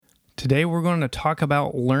Today, we're going to talk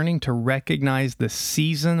about learning to recognize the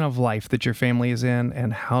season of life that your family is in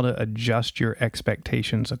and how to adjust your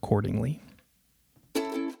expectations accordingly.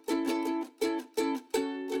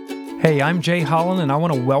 Hey, I'm Jay Holland, and I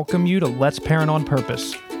want to welcome you to Let's Parent on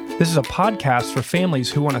Purpose. This is a podcast for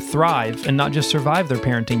families who want to thrive and not just survive their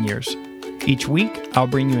parenting years. Each week, I'll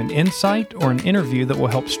bring you an insight or an interview that will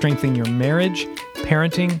help strengthen your marriage,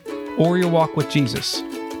 parenting, or your walk with Jesus.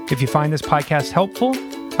 If you find this podcast helpful,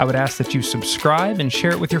 I would ask that you subscribe and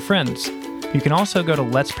share it with your friends. You can also go to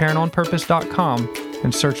letsparentonpurpose.com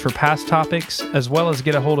and search for past topics, as well as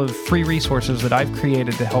get a hold of free resources that I've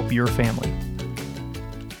created to help your family.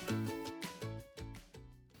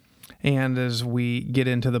 And as we get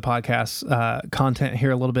into the podcast content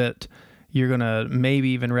here a little bit, you're going to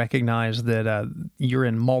maybe even recognize that you're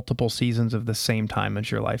in multiple seasons of the same time as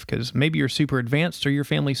your life, because maybe you're super advanced or your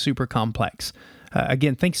family's super complex.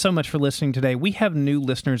 Again, thanks so much for listening today. We have new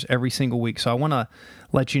listeners every single week, so I want to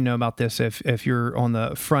let you know about this if you're on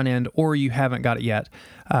the front end or you haven't got it yet.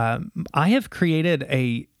 I have created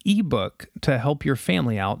an ebook to help your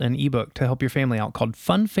family out, called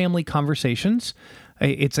Fun Family Conversations.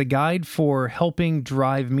 It's a guide for helping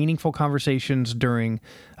drive meaningful conversations during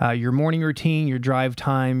your morning routine, your drive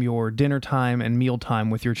time, your dinner time, and meal time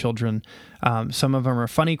with your children. Some of them are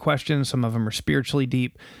funny questions, some of them are spiritually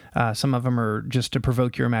deep, some of them are just to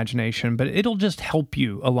provoke your imagination, but it'll just help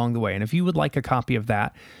you along the way. And if you would like a copy of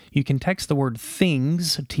that, you can text the word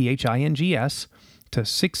THINGS, THINGS, to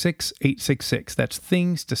 66866. That's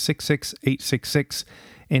THINGS to 66866.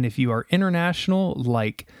 And if you are international,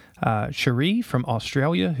 like Cherie from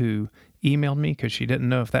Australia, who emailed me because she didn't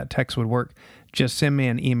know if that text would work, just send me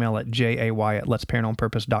an email at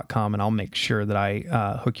jay@letsparentonpurpose.com, and I'll make sure that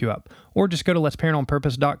I hook you up. Or just go to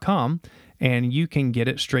letsparentonpurpose.com, and you can get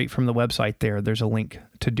it straight from the website there. There's a link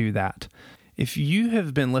to do that. If you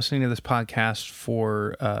have been listening to this podcast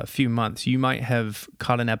for a few months, you might have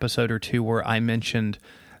caught an episode or two where I mentioned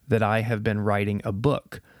that I have been writing a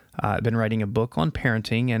book. I've been writing a book on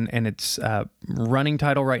parenting, and its running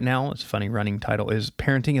title right now, it's a funny running title, is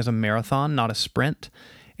Parenting is a Marathon, Not a Sprint.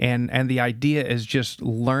 And the idea is just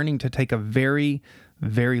learning to take a very,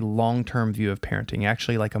 very long-term view of parenting,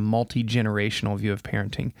 actually like a multi-generational view of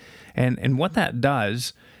parenting. And what that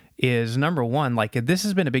does is, number one, like this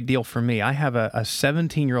has been a big deal for me. I have a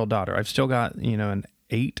 17-year-old daughter. I've still got, an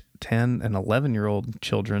 8, 10, and 11-year-old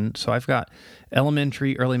children. So I've got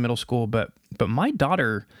elementary, early middle school, but my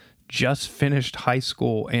daughter just finished high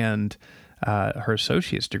school and her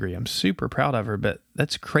associate's degree. I'm super proud of her, but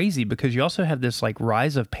that's crazy because you also have this like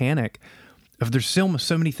rise of panic of there's still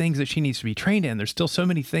so many things that she needs to be trained in. There's still so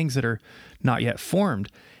many things that are not yet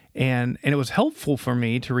formed. And it was helpful for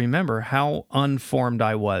me to remember how unformed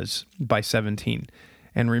I was by 17.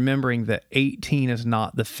 And remembering that 18 is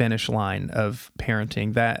not the finish line of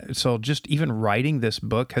parenting. So just even writing this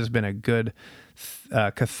book has been a good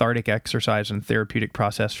cathartic exercise and therapeutic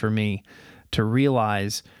process for me to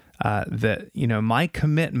realize that, my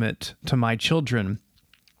commitment to my children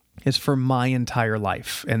is for my entire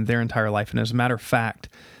life and their entire life. And as a matter of fact,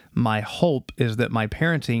 my hope is that my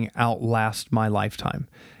parenting outlasts my lifetime.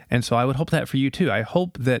 And so I would hope that for you too. I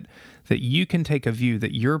hope that you can take a view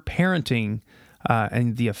that your parenting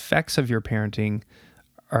and the effects of your parenting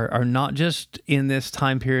are not just in this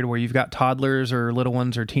time period where you've got toddlers or little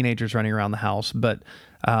ones or teenagers running around the house, but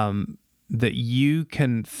that you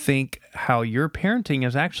can think how your parenting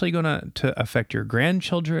is actually going to affect your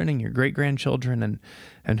grandchildren and your great-grandchildren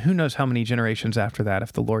and who knows how many generations after that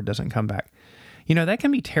if the Lord doesn't come back. That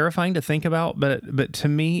can be terrifying to think about, but to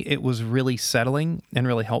me, it was really settling and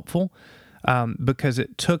really helpful because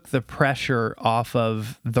it took the pressure off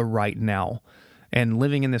of the right now. And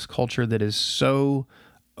living in this culture that is so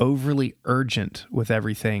overly urgent with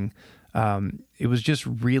everything, it was just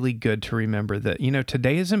really good to remember that,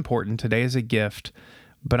 today is important, today is a gift,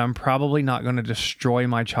 but I'm probably not going to destroy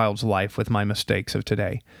my child's life with my mistakes of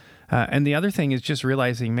today. And the other thing is just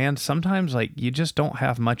realizing, man, sometimes like you just don't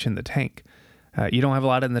have much in the tank. You don't have a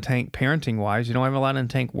lot in the tank parenting-wise. You don't have a lot in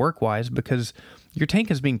the tank work-wise because your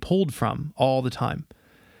tank is being pulled from all the time.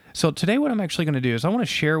 So today what I'm actually going to do is I want to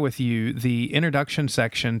share with you the introduction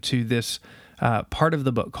section to this part of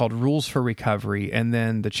the book called Rules for Recovery, and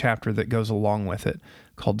then the chapter that goes along with it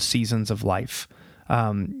called Seasons of Life.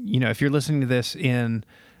 If you're listening to this in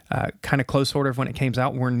kind of close order of when it came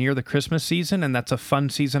out, we're near the Christmas season, and that's a fun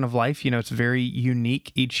season of life. It's very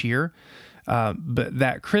unique each year. But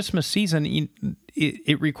that Christmas season,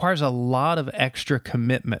 it requires a lot of extra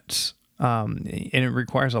commitments, and it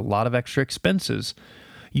requires a lot of extra expenses.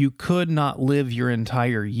 You could not live your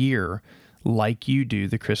entire year like you do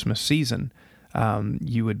the Christmas season.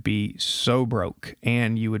 you would be so broke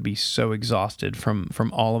and you would be so exhausted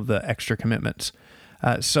from all of the extra commitments.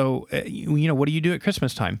 So what do you do at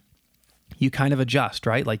Christmas time? You kind of adjust,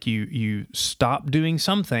 right? Like you stop doing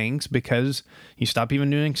some things because you stop even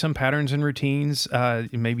doing some patterns and routines.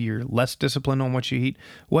 Maybe you're less disciplined on what you eat,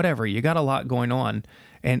 whatever. You got a lot going on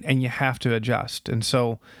and you have to adjust. And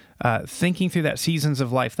so thinking through that seasons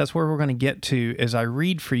of life, that's where we're going to get to as I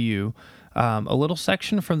read for you a little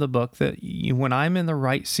section from the book that when I'm in the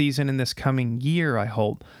right season in this coming year, I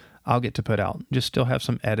hope I'll get to put out. Just still have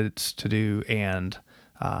some edits to do, and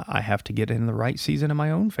I have to get in the right season in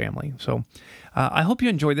my own family. So I hope you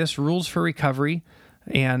enjoy this, Rules for Recovery,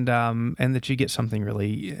 and that you get something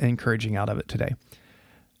really encouraging out of it today.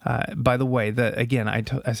 By the way,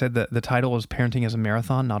 I said that the title is Parenting as a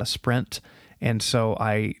Marathon, not a Sprint. And so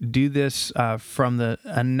I do this from the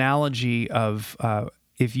analogy of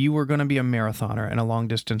if you were going to be a marathoner and a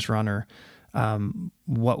long-distance runner,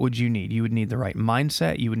 what would you need? You would need the right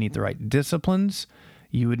mindset. You would need the right disciplines.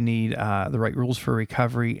 You would need the right rules for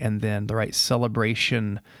recovery, and then the right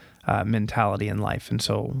celebration mentality in life. And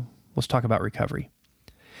so let's talk about recovery.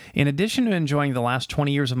 In addition to enjoying the last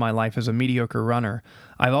 20 years of my life as a mediocre runner,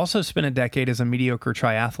 I've also spent a decade as a mediocre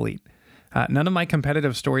triathlete. None of my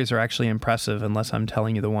competitive stories are actually impressive unless I'm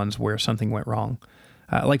telling you the ones where something went wrong.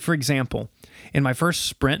 Like, for example, in my first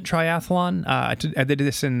sprint triathlon, I did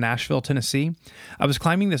this in Nashville, Tennessee. I was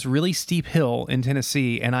climbing this really steep hill in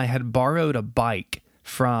Tennessee, and I had borrowed a bike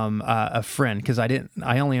from a friend because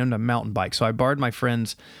I only owned a mountain bike. So I borrowed my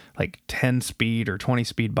friend's like 10 speed or 20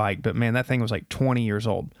 speed bike, but man, that thing was like 20 years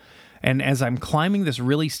old. And as I'm climbing this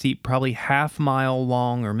really steep, probably half mile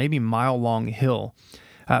long or maybe mile long hill,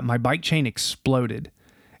 my bike chain exploded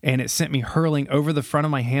and it sent me hurling over the front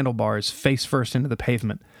of my handlebars face first into the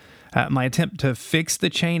pavement. My attempt to fix the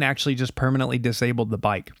chain actually just permanently disabled the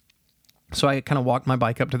bike. So I kind of walked my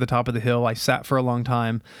bike up to the top of the hill. I sat for a long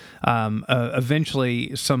time.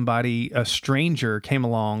 Eventually, a stranger came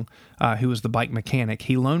along who was the bike mechanic.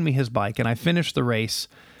 He loaned me his bike, and I finished the race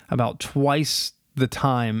about twice the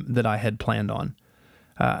time that I had planned on.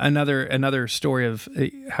 Another story of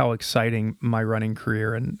how exciting my running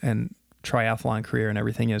career and triathlon career and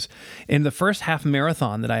everything is. In the first half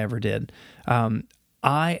marathon that I ever did,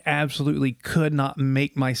 I absolutely could not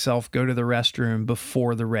make myself go to the restroom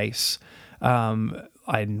before the race.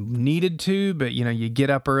 I needed to, but you get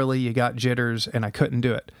up early, you got jitters, and I couldn't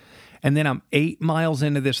do it. And then I'm 8 miles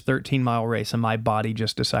into this 13-mile race, and my body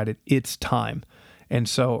just decided it's time. And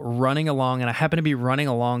so running along, and I happened to be running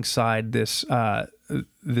alongside this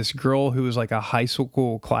girl who was like a high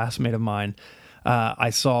school classmate of mine. I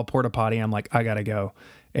saw a porta potty, and I'm like, I gotta go.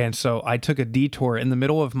 And so I took a detour in the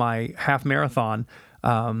middle of my half marathon,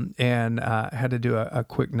 and had to do a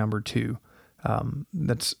quick number 2.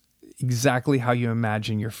 That's exactly how you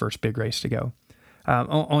imagine your first big race to go.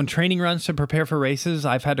 On training runs to prepare for races,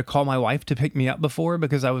 I've had to call my wife to pick me up before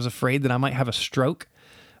because I was afraid that I might have a stroke.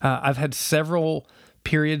 I've had several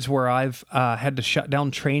periods where I've had to shut down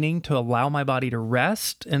training to allow my body to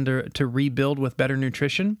rest and to rebuild with better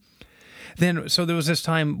nutrition. So there was this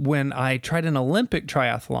time when I tried an Olympic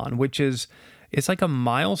triathlon, it's like a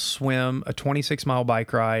mile swim, a 26-mile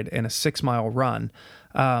bike ride, and a 6-mile run.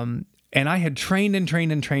 And I had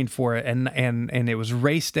trained for it, and it was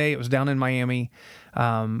race day. It was down in Miami.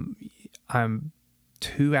 I'm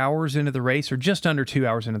 2 hours into the race, or just under 2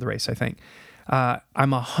 hours into the race, I think.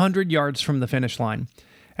 I'm 100 yards from the finish line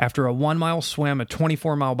after a 1-mile swim, a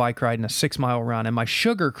 24-mile bike ride, and a 6-mile run, and my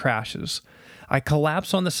sugar crashes. I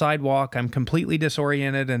collapse on the sidewalk. I'm completely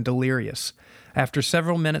disoriented and delirious. After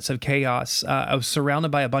several minutes of chaos, I was surrounded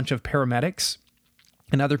by a bunch of paramedics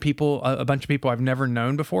and other people, a bunch of people I've never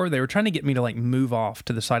known before. They were trying to get me to move off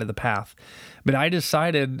to the side of the path. But I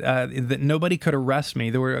decided that nobody could arrest me.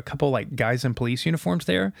 There were a couple guys in police uniforms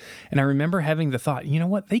there. And I remember having the thought, you know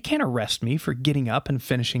what? They can't arrest me for getting up and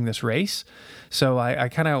finishing this race. So I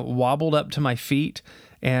kind of wobbled up to my feet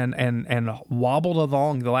and wobbled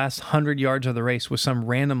along the last 100 yards of the race with some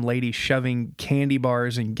random lady shoving candy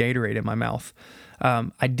bars and Gatorade in my mouth.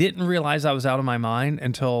 I didn't realize I was out of my mind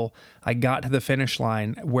until I got to the finish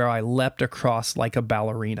line where I leapt across like a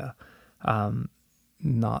ballerina.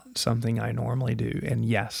 Not something I normally do. And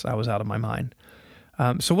yes, I was out of my mind.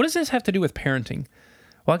 So what does this have to do with parenting?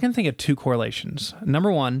 Well, I can think of 2 correlations.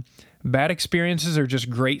 Number 1, bad experiences are just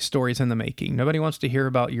great stories in the making. Nobody wants to hear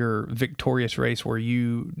about your victorious race where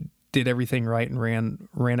you did everything right and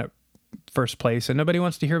ran at first place, and nobody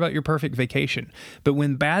wants to hear about your perfect vacation. But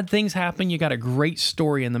when bad things happen, you got a great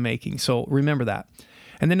story in the making. So remember that.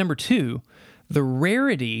 And then number 2, the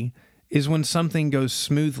rarity is when something goes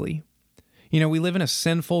smoothly. We live in a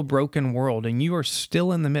sinful, broken world, and you are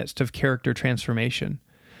still in the midst of character transformation,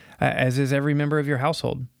 as is every member of your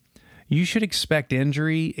household. You should expect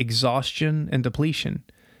injury, exhaustion, and depletion,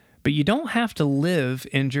 but you don't have to live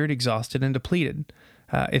injured, exhausted, and depleted.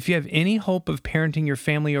 If you have any hope of parenting your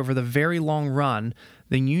family over the very long run,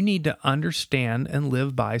 then you need to understand and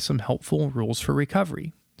live by some helpful rules for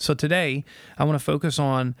recovery. So today, I want to focus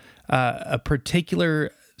on a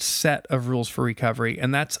particular set of rules for recovery,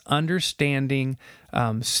 and that's understanding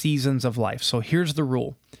seasons of life. So here's the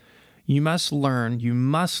rule. You must learn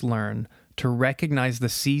to recognize the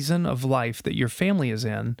season of life that your family is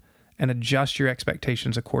in and adjust your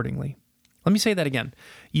expectations accordingly. Let me say that again.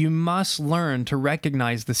 You must learn to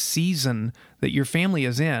recognize the season that your family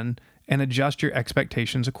is in and adjust your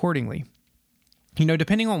expectations accordingly.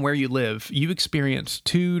 Depending on where you live, you experience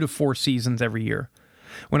 2 to 4 seasons every year.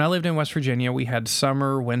 When I lived in West Virginia, we had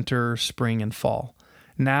summer, winter, spring, and fall.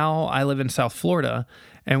 Now I live in South Florida,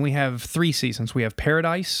 and we have 3 seasons. We have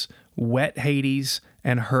paradise, wet Hades,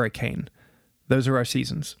 and hurricane. Those are our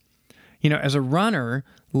seasons. As a runner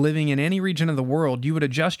living in any region of the world, you would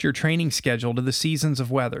adjust your training schedule to the seasons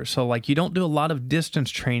of weather. So you don't do a lot of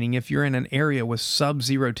distance training if you're in an area with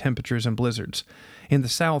sub-zero temperatures and blizzards. In the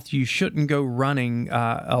South, you shouldn't go running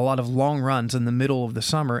a lot of long runs in the middle of the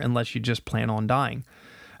summer unless you just plan on dying.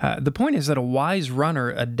 The point is that a wise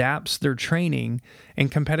runner adapts their training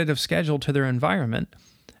and competitive schedule to their environment,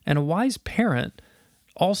 and a wise parent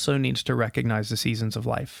also needs to recognize the seasons of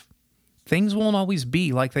life. Things won't always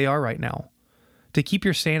be like they are right now. To keep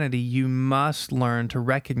your sanity, you must learn to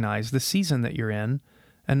recognize the season that you're in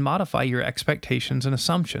and modify your expectations and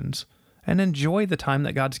assumptions and enjoy the time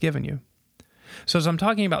that God's given you. So as I'm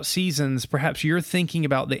talking about seasons, perhaps you're thinking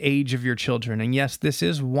about the age of your children. And yes, this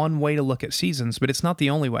is one way to look at seasons, but it's not the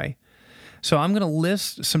only way. So I'm going to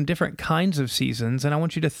list some different kinds of seasons, and I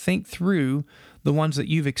want you to think through the ones that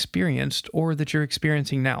you've experienced or that you're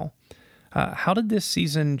experiencing now. How did this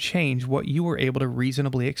season change what you were able to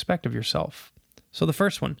reasonably expect of yourself? So the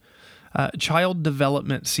first one, child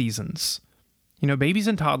development seasons. Babies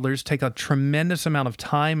and toddlers take a tremendous amount of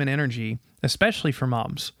time and energy, especially for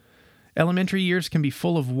moms. Elementary years can be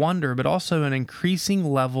full of wonder, but also an increasing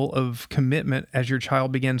level of commitment as your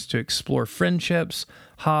child begins to explore friendships,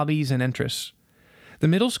 hobbies, and interests. The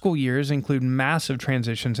middle school years include massive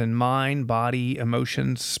transitions in mind, body,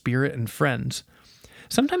 emotions, spirit, and friends.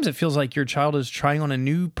 Sometimes it feels like your child is trying on a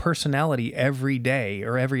new personality every day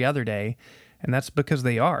or every other day, and that's because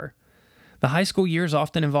they are. The high school years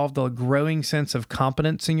often involve the growing sense of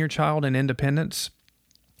competence in your child and independence,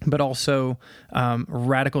 but also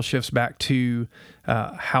radical shifts back to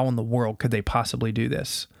how in the world could they possibly do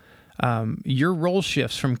this. Your role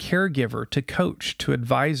shifts from caregiver to coach to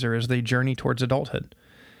advisor as they journey towards adulthood.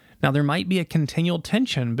 Now, there might be a continual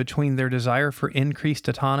tension between their desire for increased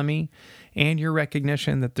autonomy and your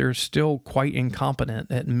recognition that they're still quite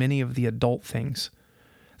incompetent at many of the adult things.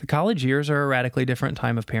 The college years are a radically different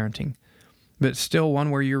time of parenting, but still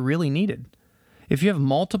one where you're really needed. If you have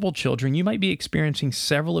multiple children, you might be experiencing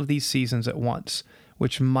several of these seasons at once,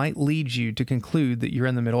 which might lead you to conclude that you're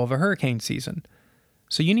in the middle of a hurricane season.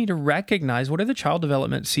 So you need to recognize what are the child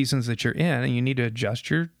development seasons that you're in, and you need to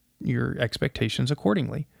adjust your expectations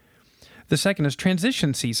accordingly. The second is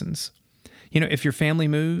transition seasons. If your family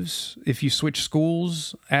moves, if you switch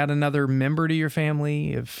schools, add another member to your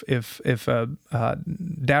family, if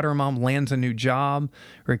dad or mom lands a new job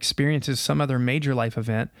or experiences some other major life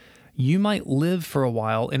event, you might live for a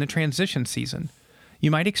while in a transition season. You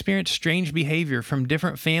might experience strange behavior from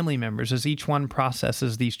different family members as each one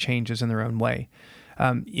processes these changes in their own way.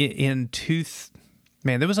 There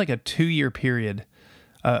was like a 2-year period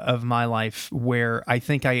of my life where I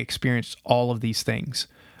think I experienced all of these things.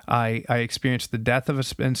 I experienced the death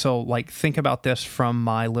of and so think about this from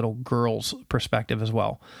my little girl's perspective as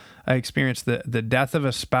well. I experienced the death of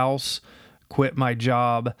a spouse, quit my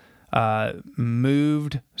job,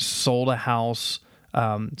 moved, sold a house,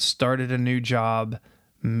 started a new job,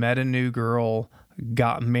 met a new girl,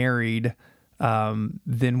 got married,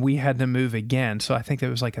 then we had to move again. So I think it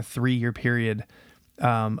was like a 3-year period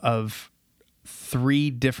of 3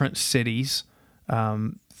 different cities,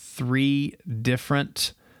 3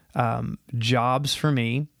 different jobs for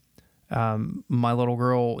me. My little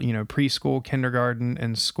girl, preschool, kindergarten,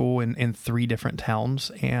 and school in 3 different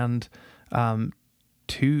towns, and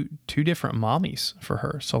two different mommies for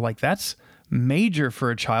her. So that's major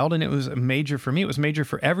for a child, and it was major for me. It was major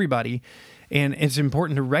for everybody. And it's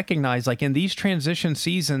important to recognize, in these transition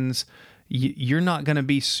seasons, you're not going to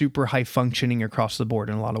be super high functioning across the board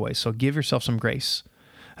in a lot of ways. So give yourself some grace.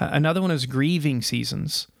 Another one is grieving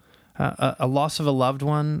seasons. a loss of a loved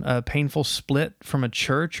one, a painful split from a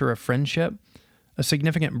church or a friendship, a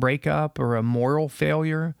significant breakup or a moral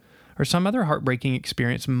failure, or some other heartbreaking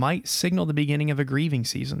experience might signal the beginning of a grieving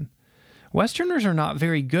season. Westerners are not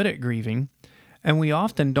very good at grieving, and we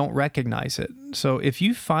often don't recognize it. So if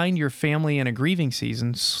you find your family in a grieving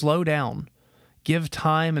season, slow down. Give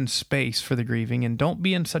time and space for the grieving, and don't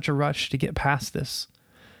be in such a rush to get past this.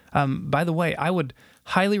 By the way, I would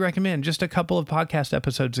highly recommend, just a couple of podcast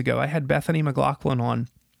episodes ago, I had Bethany McLaughlin on,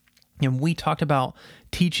 and we talked about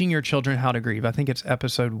teaching your children how to grieve. I think it's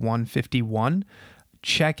episode 151.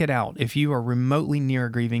 Check it out. If you are remotely near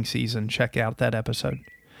a grieving season, check out that episode.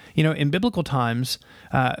 You know, in biblical times,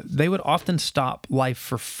 they would often stop life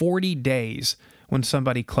for 40 days when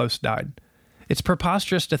somebody close died. It's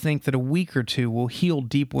preposterous to think that a week or two will heal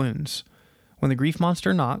deep wounds. When the grief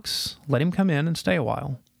monster knocks, let him come in and stay a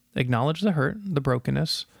while. Acknowledge the hurt, the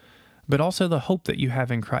brokenness, but also the hope that you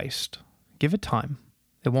have in Christ. Give it time.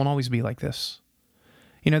 It won't always be like this.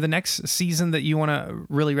 You know, the next season that you want to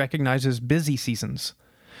really recognize is busy seasons.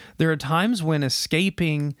 There are times when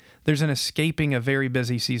there's an escaping a very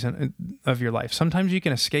busy season of your life. Sometimes you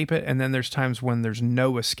can escape it, and then there's times when there's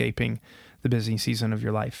no escaping the busy season of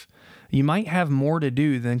your life. You might have more to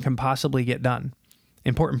do than can possibly get done.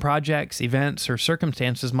 Important projects, events, or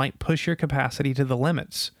circumstances might push your capacity to the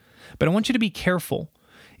limits. But I want you to be careful.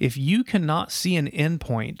 If you cannot see an end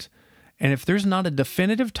point, and if there's not a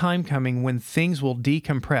definitive time coming when things will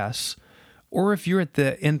decompress, or if you're at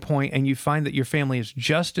the end point and you find that your family is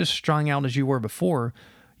just as strung out as you were before,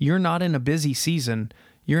 you're not in a busy season,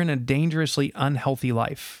 you're in a dangerously unhealthy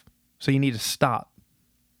life. So you need to stop,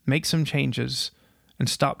 make some changes, and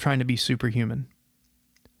stop trying to be superhuman.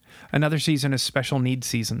 Another season is special needs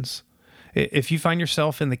seasons. If you find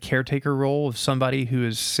yourself in the caretaker role of somebody who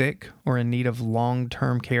is sick or in need of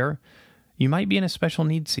long-term care, you might be in a special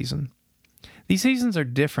needs season. These seasons are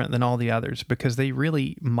different than all the others because they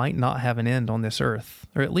really might not have an end on this earth,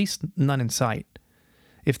 or at least none in sight.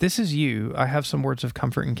 If this is you, I have some words of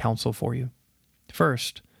comfort and counsel for you.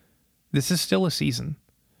 First, this is still a season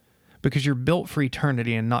because you're built for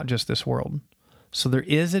eternity and not just this world. So there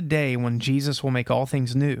is a day when Jesus will make all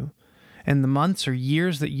things new, and the months or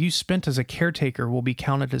years that you spent as a caretaker will be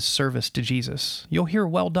counted as service to Jesus. You'll hear,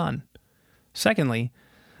 "Well done." Secondly,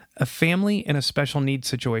 a family in a special needs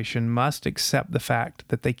situation must accept the fact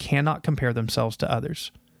that they cannot compare themselves to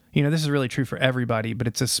others. You know, this is really true for everybody, but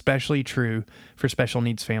it's especially true for special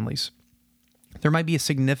needs families. There might be a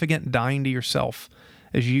significant dying to yourself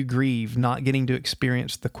as you grieve not getting to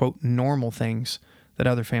experience the, quote, normal things that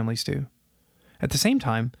other families do. At the same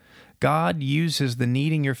time, God uses the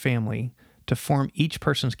need in your family to form each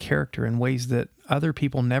person's character in ways that other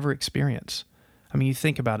people never experience. I mean, you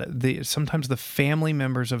think about it. Sometimes the family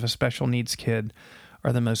members of a special needs kid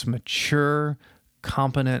are the most mature,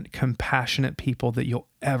 competent, compassionate people that you'll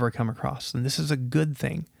ever come across. And this is a good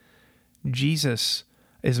thing. Jesus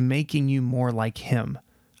is making you more like him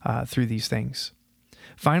through these things.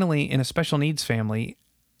 Finally, in a special needs family,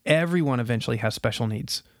 everyone eventually has special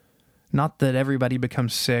needs. Not that everybody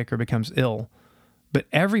becomes sick or becomes ill, but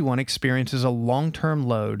everyone experiences a long-term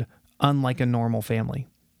load unlike a normal family.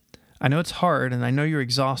 I know it's hard and I know you're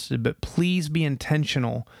exhausted, but please be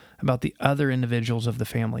intentional about the other individuals of the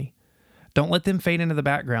family. Don't let them fade into the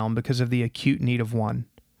background because of the acute need of one.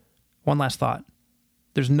 One last thought.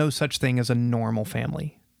 There's no such thing as a normal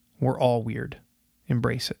family. We're all weird.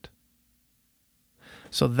 Embrace it.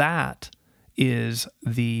 So that is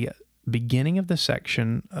the beginning of the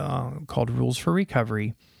section called Rules for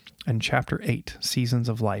Recovery and Chapter 8, Seasons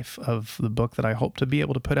of Life, of the book that I hope to be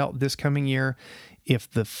able to put out this coming year if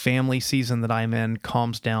the family season that I'm in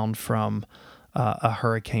calms down from a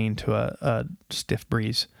hurricane to a stiff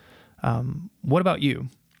breeze. What about you?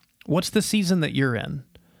 What's the season that you're in?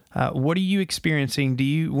 What are you experiencing? Do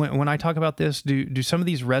you, when I talk about this, do some of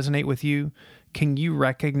these resonate with you? Can you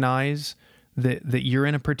recognize that you're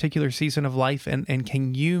in a particular season of life, and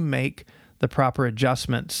can you make the proper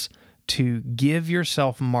adjustments to give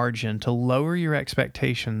yourself margin, to lower your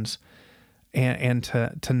expectations, and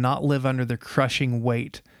to not live under the crushing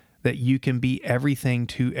weight that you can be everything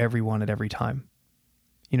to everyone at every time?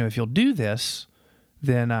 You know, if you'll do this,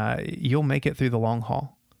 then you'll make it through the long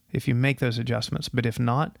haul if you make those adjustments. But if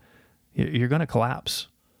not, you're going to collapse.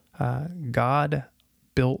 God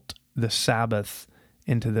built the Sabbath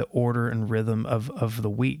into the order and rhythm of the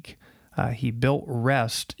week. He built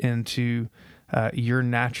rest into your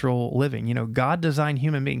natural living. You know, God designed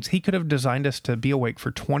human beings. He could have designed us to be awake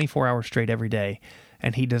for 24 hours straight every day,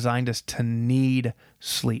 and he designed us to need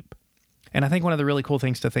sleep. And I think one of the really cool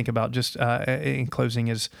things to think about, just in closing,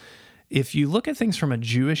 is if you look at things from a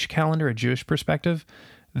Jewish calendar, a Jewish perspective,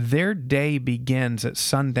 their day begins at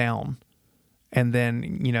sundown and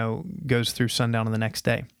then, goes through sundown on the next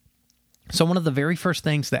day. So one of the very first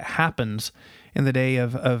things that happens in the day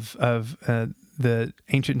of the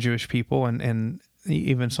ancient Jewish people and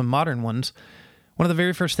even some modern ones, one of the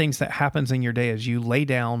very first things that happens in your day is you lay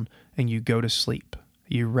down and you go to sleep.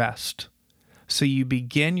 You rest. So you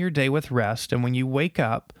begin your day with rest, and when you wake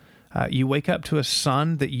up to a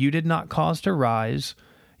sun that you did not cause to rise.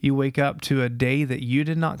 You wake up to a day that you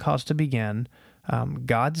did not cause to begin.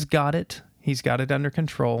 God's got it. He's got it under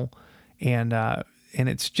control, and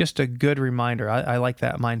it's just a good reminder. I like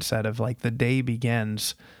that mindset of like the day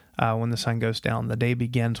begins when the sun goes down. The day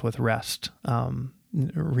begins with rest,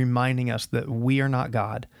 reminding us that we are not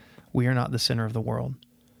God. We are not the center of the world.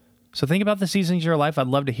 So think about the seasons of your life. I'd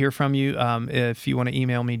love to hear from you. If you want to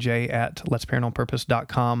email me,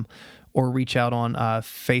 jay@letsparanormalpurpose.com, or reach out on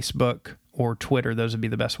Facebook or Twitter. Those would be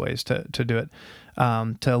the best ways to do it.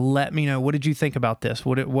 To let me know, what did you think about this?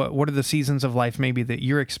 What are the seasons of life maybe that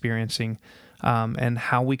you're experiencing, and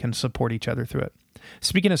how we can support each other through it.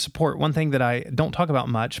 Speaking of support, one thing that I don't talk about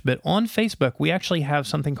much, but on Facebook, we actually have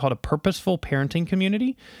something called a purposeful parenting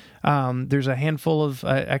community. There's a handful of,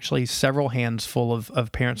 actually several hands full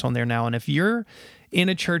of parents on there now. And if you're in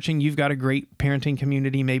a church and you've got a great parenting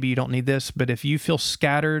community, maybe you don't need this, but if you feel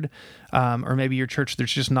scattered, or maybe your church,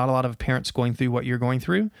 there's just not a lot of parents going through what you're going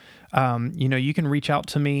through, you can reach out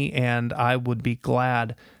to me and I would be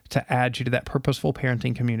glad to add you to that purposeful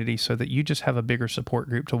parenting community so that you just have a bigger support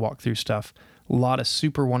group to walk through stuff. A lot of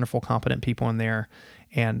super wonderful, competent people in there,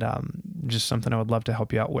 and just something I would love to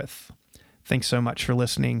help you out with. Thanks so much for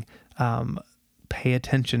listening. Pay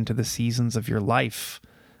attention to the seasons of your life,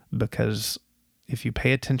 because if you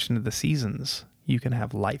pay attention to the seasons, you can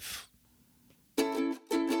have life.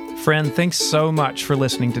 Friend, thanks so much for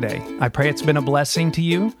listening today. I pray it's been a blessing to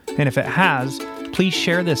you, and if it has, please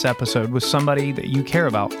share this episode with somebody that you care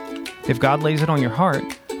about. If God lays it on your heart,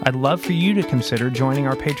 I'd love for you to consider joining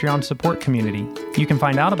our Patreon support community. You can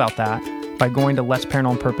find out about that by going to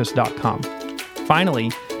letsparanormalpurpose.com.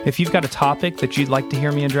 Finally, if you've got a topic that you'd like to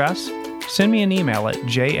hear me address, send me an email at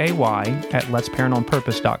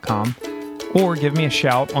jay@letsparanormalpurpose.com, or give me a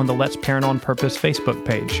shout on the Let's Parent on Purpose Facebook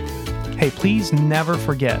page. Hey, please never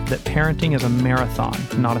forget that parenting is a marathon,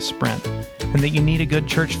 not a sprint, and that you need a good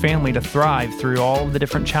church family to thrive through all of the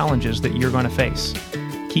different challenges that you're going to face.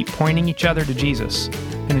 Keep pointing each other to Jesus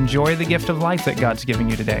and enjoy the gift of life that God's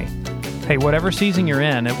giving you today. Hey, whatever season you're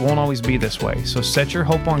in, it won't always be this way, so set your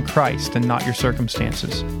hope on Christ and not your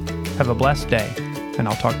circumstances. Have a blessed day, and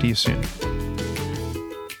I'll talk to you soon.